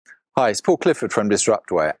Hi, it's Paul Clifford from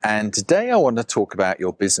Disruptware, and today I want to talk about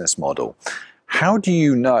your business model. How do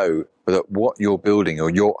you know that what you're building or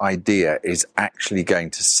your idea is actually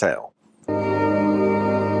going to sell?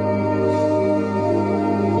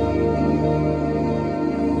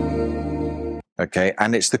 Okay,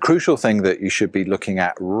 and it's the crucial thing that you should be looking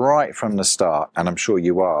at right from the start, and I'm sure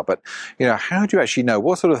you are. But, how do you actually know?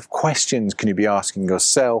 What sort of questions can you be asking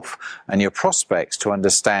yourself and your prospects to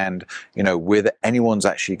understand, whether anyone's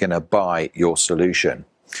actually going to buy your solution?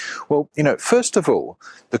 Well, first of all,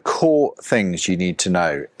 the core things you need to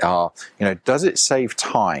know are, does it save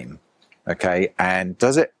time? Okay, and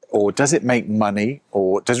does it make money,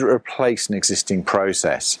 or does it replace an existing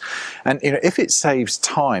process? And if it saves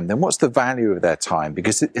time, then what's the value of their time?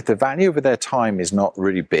 Because if the value of their time is not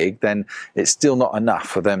really big, then it's still not enough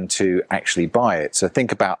for them to actually buy it. So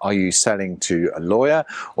think about, are you selling to a lawyer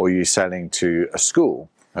or are you selling to a school?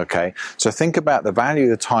 Okay, so think about the value of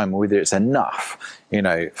the time, whether it's enough,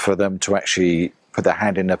 for them to actually put their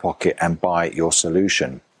hand in their pocket and buy your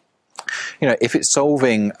solution. If it's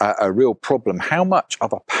solving a real problem, how much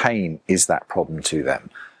of a pain is that problem to them?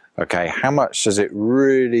 Okay, how much does it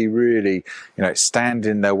really, stand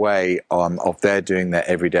in their way of their doing their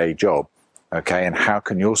everyday job? Okay, and how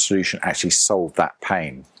can your solution actually solve that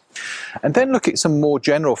pain? And then look at some more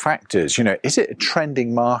general factors. Is it a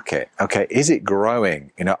trending market? Okay, is it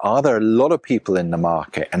growing? Are there a lot of people in the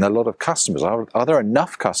market and a lot of customers? Are there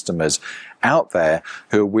enough customers out there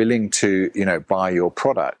who are willing to, buy your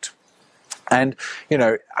product? And,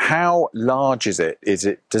 how large is it?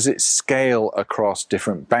 Does it scale across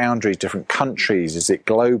different boundaries, different countries? Is it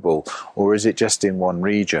global, or is it just in one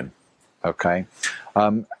region? Okay.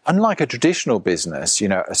 Unlike a traditional business,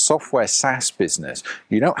 a software SaaS business,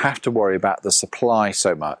 you don't have to worry about the supply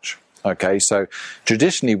so much. Okay. So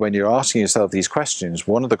traditionally, when you're asking yourself these questions,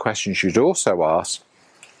 one of the questions you'd also ask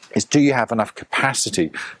is, do you have enough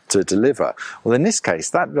capacity to deliver? Well, in this case,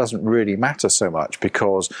 that doesn't really matter so much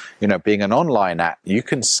because, being an online app, you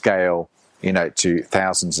can scale, to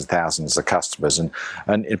thousands and thousands of customers. And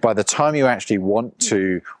by the time you actually want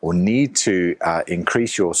to or need to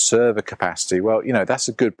increase your server capacity, well, that's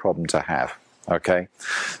a good problem to have. Okay.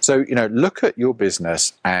 So, look at your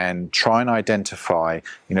business and try and identify,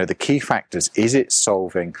 the key factors. Is it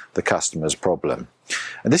solving the customer's problem?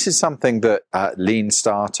 And this is something that Lean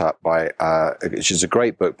Startup, which is a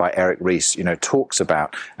great book by Eric Ries, talks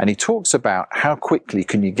about. And he talks about how quickly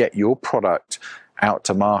can you get your product out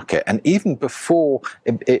to market. And even before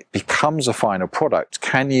it becomes a final product,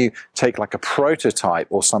 can you take like a prototype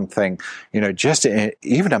or something, just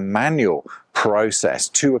even a manual process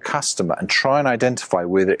to a customer and try and identify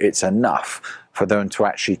whether it's enough for them to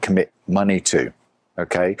actually commit money to.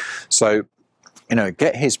 Okay. So,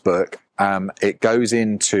 get his book. It goes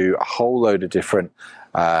into a whole load of different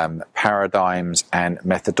paradigms and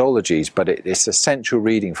methodologies, but it's essential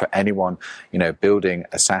reading for anyone, building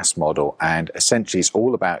a SaaS model. And essentially it's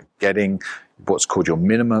all about getting what's called your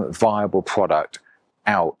minimum viable product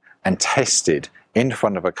out and tested in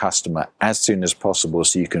front of a customer as soon as possible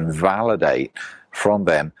so you can validate from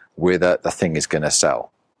them whether the thing is going to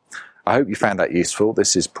sell. I hope you found that useful.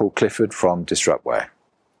 This is Paul Clifford from Disruptware.